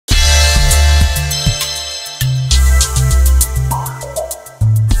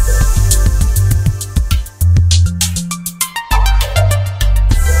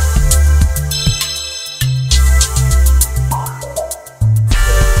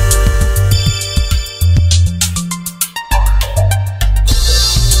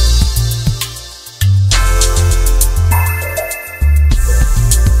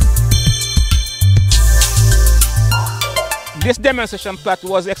This demonstration plot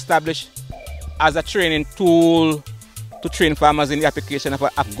was established as a training tool to train farmers in the application of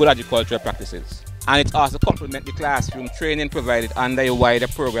good agricultural practices. And it also complements the classroom training provided under a wider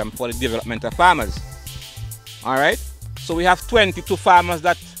program for the development of farmers. All right? So we have 22 farmers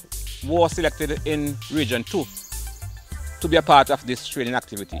that were selected in Region 2 to be a part of this training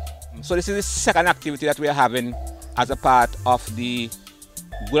activity. So this is the second activity that we are having as a part of the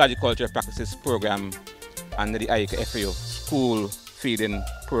Good Agricultural Practices program under the IICA FAO school feeding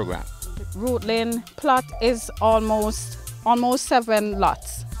program. Ruthlyn plot is almost 7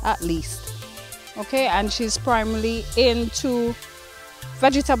 lots at least. Okay, and she's primarily into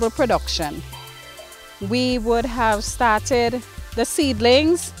vegetable production. We would have started the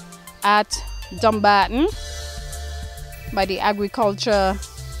seedlings at Dumbarton by the agriculture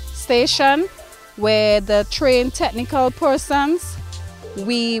station, where the trained technical persons,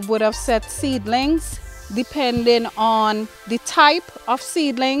 we would have set seedlings depending on the type of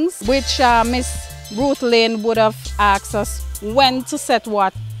seedlings, which Miss Ruthlyn would have asked us when to set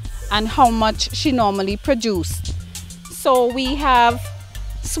what and how much she normally produced. So we have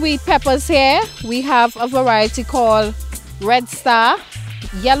sweet peppers here. We have a variety called Red Star,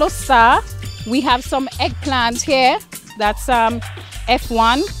 Yellow Star. We have some eggplant here. That's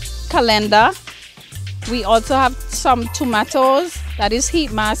F1, Calendar. We also have some tomatoes. That is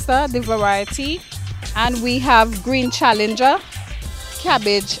Heat Master, the variety. And we have Green Challenger,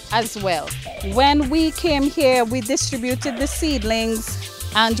 cabbage as well. When we came here, we distributed the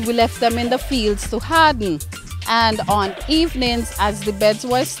seedlings and we left them in the fields to harden. And on evenings, as the beds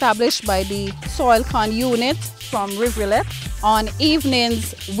were established by the soil con unit from Rivulet, on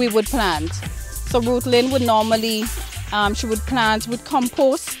evenings we would plant. So Ruthlyn would normally, she would plant with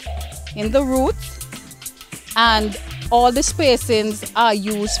compost in the roots, and all the spacings are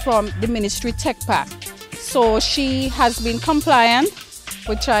used from the ministry tech pack. So she has been compliant,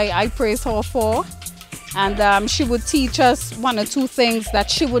 which I praise her for. And she would teach us 1 or 2 things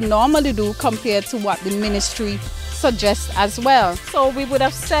that she would normally do compared to what the ministry suggests as well. So we would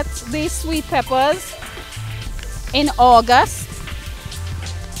have set these sweet peppers in August.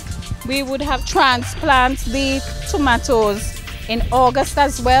 We would have transplanted the tomatoes in August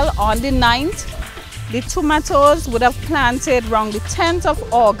as well on the 9th. The tomatoes would have planted around the 10th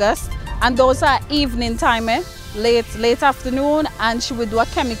of August, and those are evening time, late afternoon, and she would do a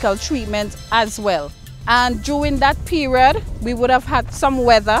chemical treatment as well. And during that period, we would have had some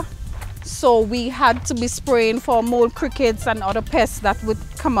weather, so we had to be spraying for mold crickets and other pests that would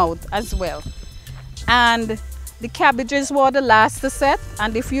come out as well. And the cabbages were the last to set,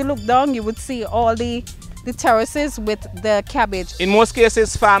 and if you look down, you would see all the terraces with the cabbage. In most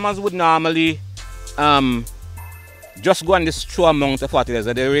cases, farmers would normally just go and just throw amount of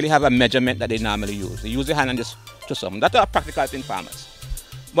fertilizer. They really have a measurement that they normally use. They use their hand and just throw some. That's a practical thing, farmers.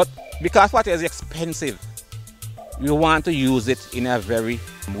 But because fertilizer is expensive, we want to use it in a very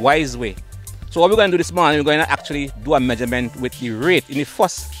wise way. So what we're going to do this morning, we're going to actually do a measurement with the rate in the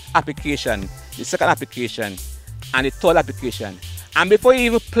first application, the second application, and the third application. And before you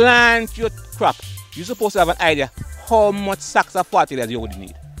even plant your crop, you're supposed to have an idea how much sacks of fertilizer you would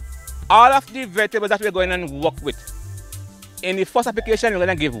need. All of the vegetables that we're going to work with, in the first application, we're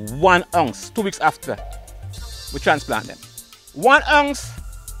going to give 1 ounce 2 weeks after we transplant them. 1 ounce,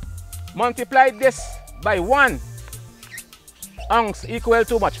 multiply this by 1 ounce equal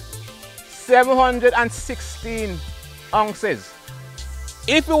to much? 716 ounces.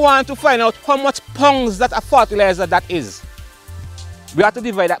 If we want to find out how much pounds that a fertilizer that is, we have to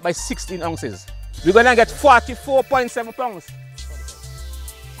divide that by 16 ounces. We're going to get 44.7 pounds.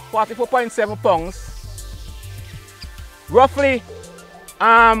 44.7 pounds. Roughly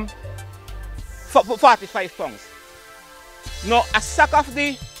 45 pounds. Now, a sack of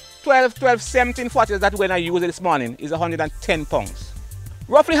the 17 fertilizers that we're going to use this morning is 110 pounds.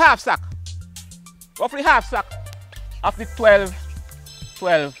 Roughly half sack. Roughly half sack of the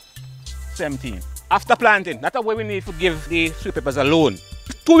 17. After planting, that's the way we need to give the sweet peppers alone.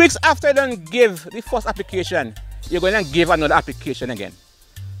 2 weeks after you don't give the first application, you're going to give another application again.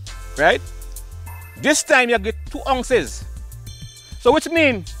 Right? This time you get 2 ounces. So which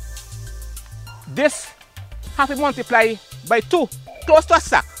means this have to multiply by 2, close to a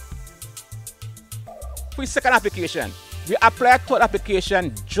sack. For the second application, we apply a third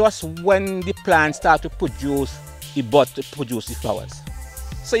application just when the plant starts to produce the bud, to produce the flowers.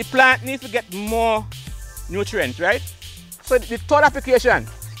 So the plant needs to get more nutrients, right? So the third application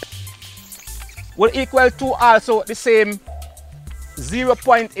will equal to also the same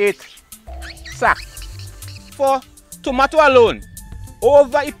 0.8 sack. For tomato alone,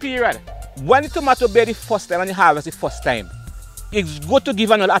 over a period, when the tomato bear the first time and you harvest the first time, it's good to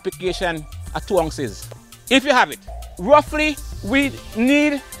give another application at 2 ounces. If you have it, roughly we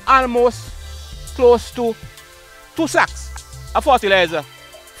need almost close to 2 sacks of fertilizer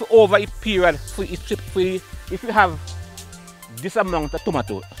for over a period if you have this amount of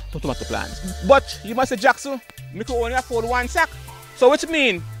tomato plants. But you must say, Jackson, we could only afford 1 sack. So which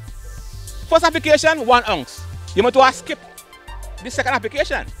means, first application, 1 ounce. You must skip the second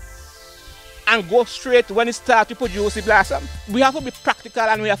application and go straight when it starts to produce the blossom. We have to be practical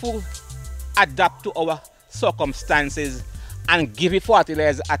and we have to adapt to our circumstances and give it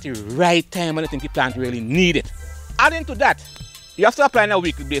fertilizer at the right time when you think the plant really need it. Adding to that, you have to apply on a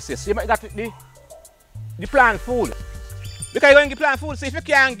weekly basis. You might get the plant food. Because you're going to give plant food, so if you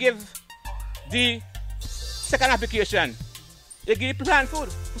can't give the second application, you give plant food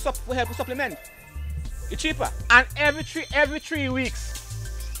for help to supplement. It's cheaper. And every 3 weeks,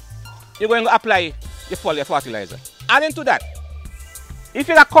 you're going to apply your foliar fertilizer. Adding to that, if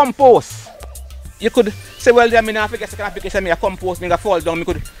you got compost, you could say, well, then I have to get second application, I compost, I fall down, I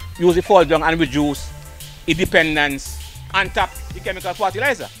could use the fall down and reduce the dependence on top the chemical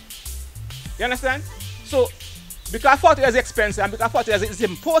fertilizer. You understand? So, because fertilizer is expensive and because fertilizer is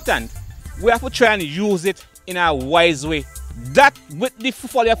important, we have to try and use it in a wise way. That with the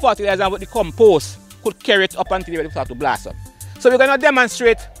foliar fertilizer and with the compost could carry it up until it start to blossom. So we're going to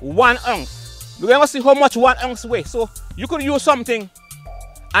demonstrate 1 ounce. We're going to see how much 1 ounce weighs. So you could use something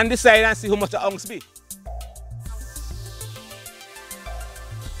and decide and see how much the ounce be.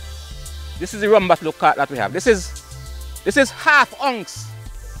 This is the rum bottle cart that we have. This is half ounce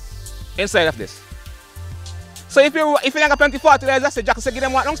inside of this. So if you have plenty of fertilizer, say Jack say give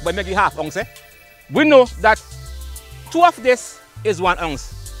them 1 ounce, but maybe half ounce. We know that 2 of this is 1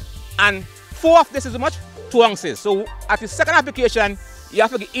 ounce. And 4 of this is how much? 2 ounces. So at the second application, you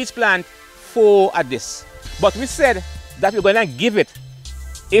have to give each plant 4 of this. But we said that we're going to give it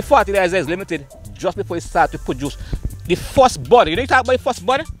a fertilizer is limited just before it starts to produce the first bud. You know you talk about the first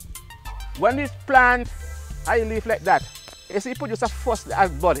bud? When this plant has a leaf like that, you see it produces a first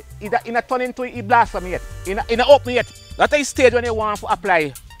bud. It not turn into a blossom yet. It not open yet. That's the stage when you want to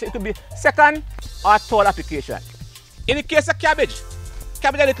apply. It could be second or third application. In the case of cabbage is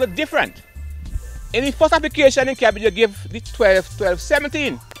a little different. In the first application in cabbage, you give the 12,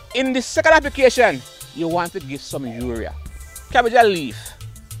 17. In the second application, you want to give some urea. Cabbage leaf,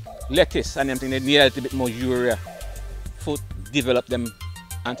 lettuce and everything, they need a little bit more urea to develop them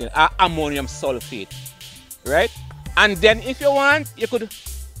until ammonium sulfate, right? And then if you want, you could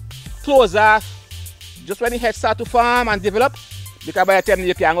close off just when the head start to form and develop, because by the time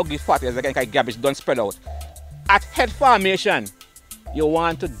you can go give fertilizer again, because cabbage don't spread out. At head formation, you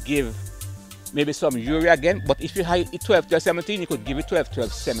want to give maybe some urea again, but if you have 12, 12, 17, you could give it 12,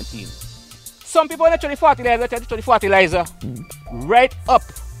 12, 17. Some people naturally fertilizer right up.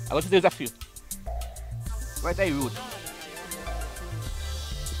 I'm going to use a few. Right at the root.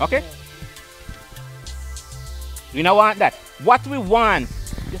 Okay? We don't want that. What we want,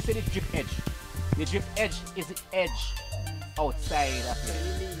 you see the drip edge. The drip edge is the edge outside of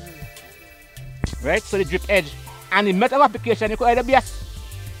here. Right? So the drip edge. And the method of application, you could either be a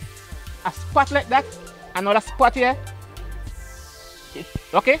spot like that, another spot here.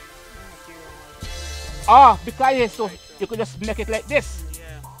 Okay? Or because here, so you could just make it like this.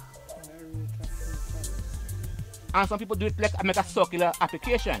 And some people do it like make a circular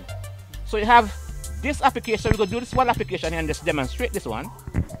application. So you have this application, we're going to do this one application and just demonstrate this one.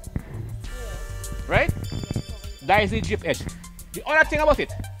 Right? That is the drip edge. The other thing about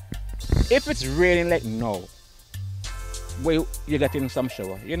it, if it's raining like now, where you're getting some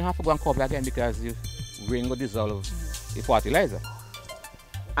shower, you don't have to go and cover again because the rain will dissolve the fertilizer.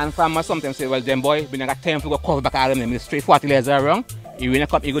 And farmers sometimes say, well, then boy, we don't got time to go cover back all of them, straight fertilizer around, it will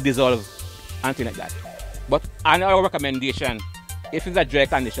come, it will dissolve, and things like that. But our recommendation, if it's a dry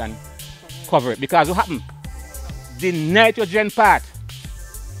condition, cover it. Because what happens? The nitrogen part,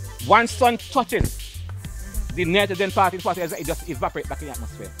 once sun touches, the nitrogen part in fertilizer, it just evaporates back in the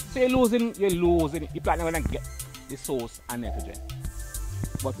atmosphere. So you're losing, the plant is going to get the source and nitrogen.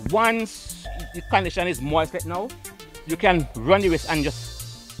 But once the condition is moist like now, you can run the risk and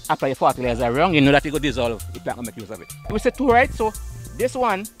just apply your fertilizer around. You know that it will dissolve, the plant will make use of it. We say 2, right? So this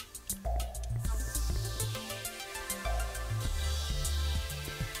one,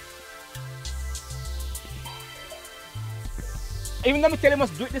 even though I tell you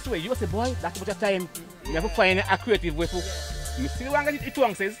must do it this way, you say, boy, that's much time. You have to find a creative way to. You still want to get it 2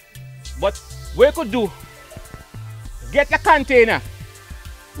 ounces, but what you could do, get a container,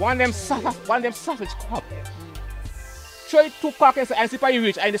 one of them sausage cup, throw it 2 corks and see if you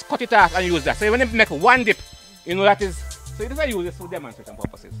reach and just cut it off and use that. So when you make one dip, you know that is So this I use this for demonstration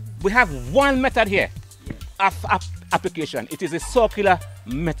purposes. We have one method here of application. It is a circular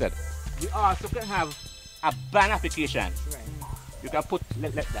method. We also can have a band application. You can put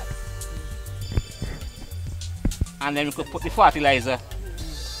like that. And then we could put the fertilizer,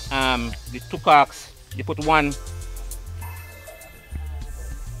 the 2 corks, you put one.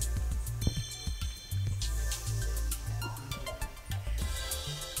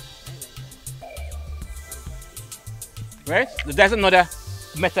 Right? There's another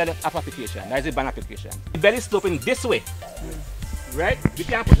method of application. That is a band application. The bed is sloping this way. Right? We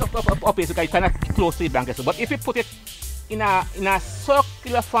can't put it up here so you cannot close to the bank. But if you put it in a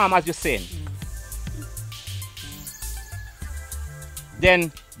circular form as you're saying,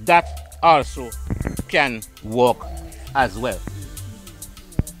 then that also can work as well.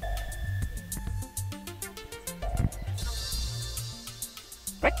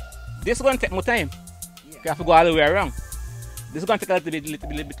 Right? This is going to take more time. You have to go all the way around. This is going to take a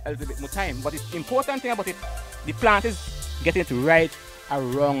little bit more time. But the important thing about it, the plant is getting it right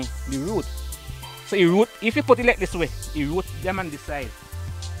around the root. So if you put it like this way, you root them on this side.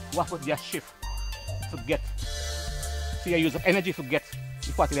 What would just shift to get? So you use of energy to get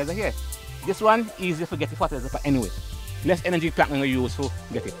the fertilizer here. This one easy to get the fertilizer for anyway. Less energy plant going to use to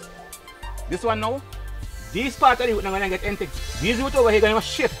get it. This one now, these parts of the root are going to get empty. These root over here are going to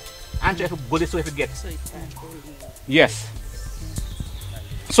shift and try to go this way to get. Yes.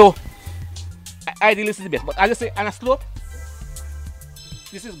 So ideally this is the best. But as I say, on a slope,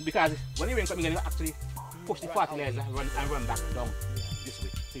 this is because when the rain comes in, you actually push the fertilizer and run back down this way.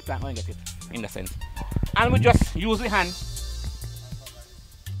 So you can't get it in the sense. And we just use the hand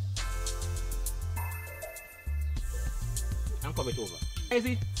and cover it over. Is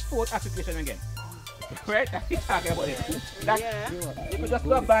the 4th application again. Right? That's talking about it. That, you could just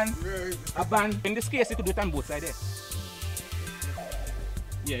do a band. In this case, you could do it on both sides there.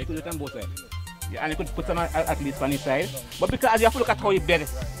 Yeah, you could do it on both sides. Yeah, and you could put some at least on this side. But because you have to look at how your bed is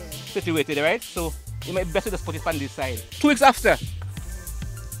situated, right? So you might best just put it on this side. 2 weeks after,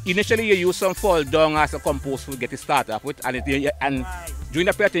 initially you use some fall dung as a compost to get it started up with, and during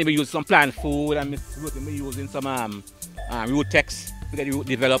the period you use some plant food and we're using some root text to get the root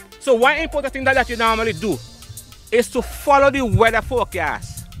developed. So one important thing that you normally do is to follow the weather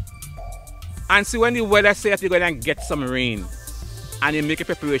forecast and see when the weather says that you're going to get some rain. And you make a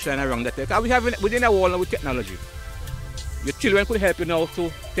preparation around that. Because we have within a wall with technology. Your children could help you now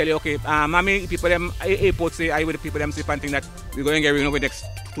to tell you, okay, mommy, people them airport say, I with the people them say something that we're going to get rain over the next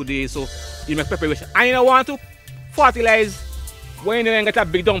 2 days. So you make preparation. And you don't want to fertilize when you don't get a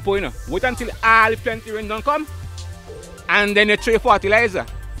big downpour, you know. Wait until all the plenty rain don't come. And then you throw your fertilizer.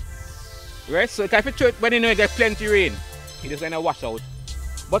 Right? So if you throw it when you don't get plenty rain, it is going to wash out.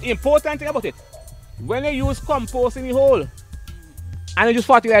 But the important thing about it, when you use compost in the hole, and you use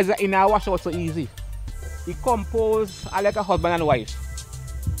fertilizer in our wash out so easy. The compost are like a husband and wife.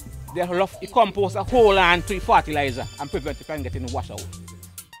 They love the compost a hold on to the fertilizer and prevent it from getting washed out.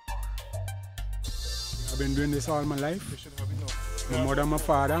 I've been doing this all my life. My mother and my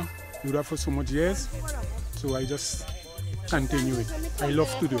father do that for so much years. So I just continue it. I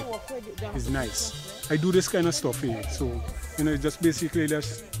love to do it. It's nice. I do this kind of stuff here. So, you know, it's just basically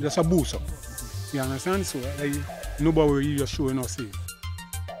just a boost up. You understand? So nobody just showing us here.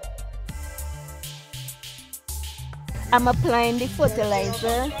 I'm applying the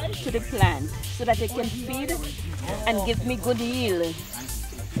fertilizer to the plant so that it can feed and give me good yield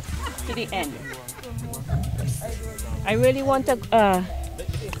to the end. I really want I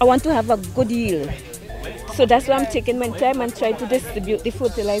want to have a good yield. So that's why I'm taking my time and try to distribute the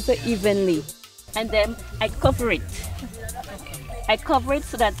fertilizer evenly. And then I cover it. I cover it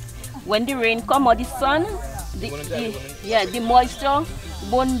so that when the rain comes or the sun, the moisture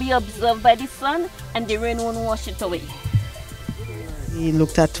won't be absorbed by the sun and the rain won't wash it away. We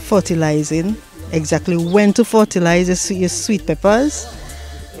looked at fertilizing, exactly when to fertilize your sweet peppers.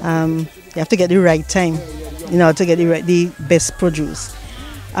 You have to get the right time in order to get the best produce.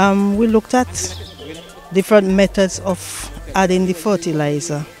 We looked at different methods of adding the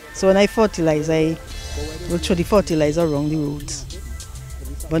fertilizer. So when I fertilize, I will throw the fertilizer around the roots.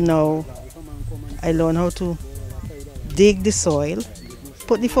 But now I learn how to dig the soil,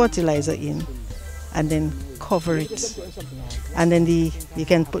 put the fertilizer in, and then cover it. And then you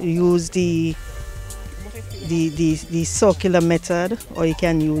can use the circular method, or you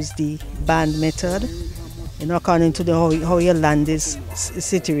can use the band method, you know, according to how your land is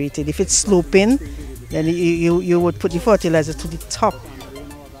situated. If it's sloping, then you would put the fertilizer to the top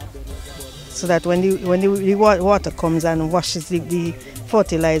so that when the water comes and washes the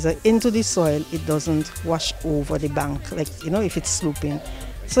fertilizer into the soil, it doesn't wash over the bank, like, you know, if it's sloping.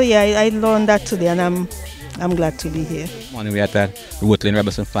 So yeah, I learned that today, and I'm glad to be here. Morning, we are at Ruthlyn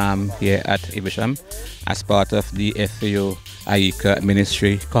Robinson farm here at Evesham as part of the FAO IICA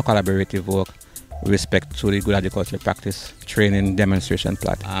ministry collaborative work with respect to the good agricultural practice training demonstration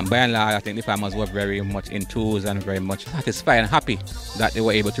plot. By and large, I think the farmers were very much enthused and very much satisfied and happy that they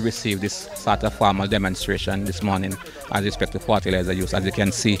were able to receive this sort of formal demonstration this morning as respect to fertilizer use. As you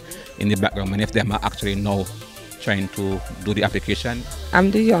can see in the background, many of them are actually now trying to do the application.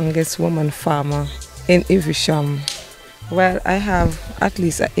 I'm the youngest woman farmer in Evesham. Well, I have at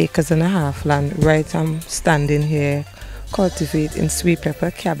least 1.5 acres land. Right, I'm standing here cultivating sweet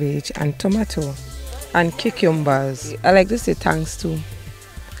pepper, cabbage and tomato and cucumbers. I like to say thanks to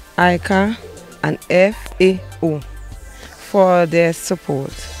IICA and FAO for their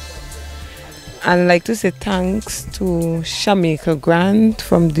support. And I'd like to say thanks to Jamaica Grant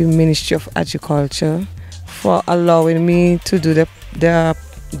from the Ministry of Agriculture for allowing me to do the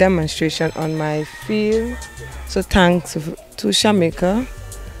demonstration on my field. So thanks to Jamaica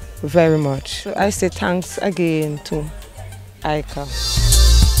very much. So I say thanks again to IICA.